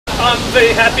I'm very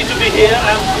happy to be here.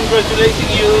 I'm congratulating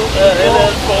you,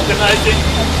 Helen, for organizing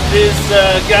this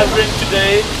gathering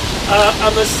today.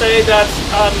 I must say that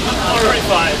I'm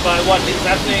horrified by what is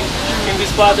happening in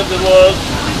this part of the world.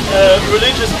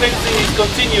 Religious cleansing is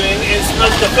continuing. It's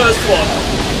not the first one.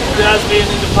 There has been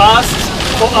in the past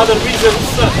for other reasons,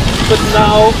 but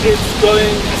now it's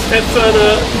going a step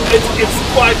further. It's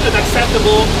quite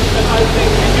unacceptable, and I think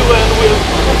the UN will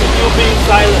continue being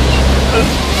silent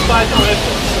despite our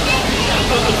efforts,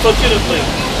 unfortunately.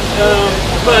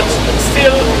 But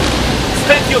still,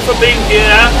 thank you for being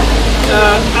here.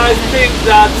 I think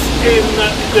that in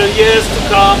the years to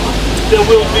come there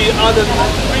will be other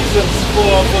reasons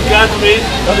for gathering,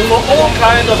 for all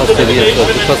kinds of denomination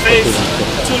and faith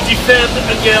to defend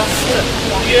against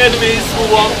the enemies who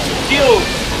want to kill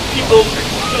people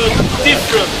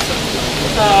different.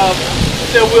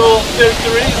 There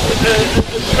is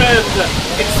a trend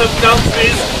in some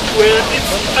countries where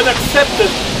it's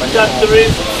unaccepted that there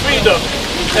is freedom,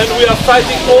 and we are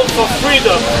fighting all for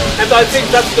freedom, and I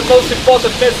think that's the most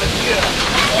important message here,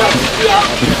 that we are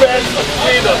friends of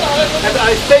freedom, and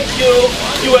I thank you,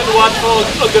 UN1, for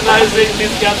organizing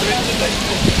this gathering today.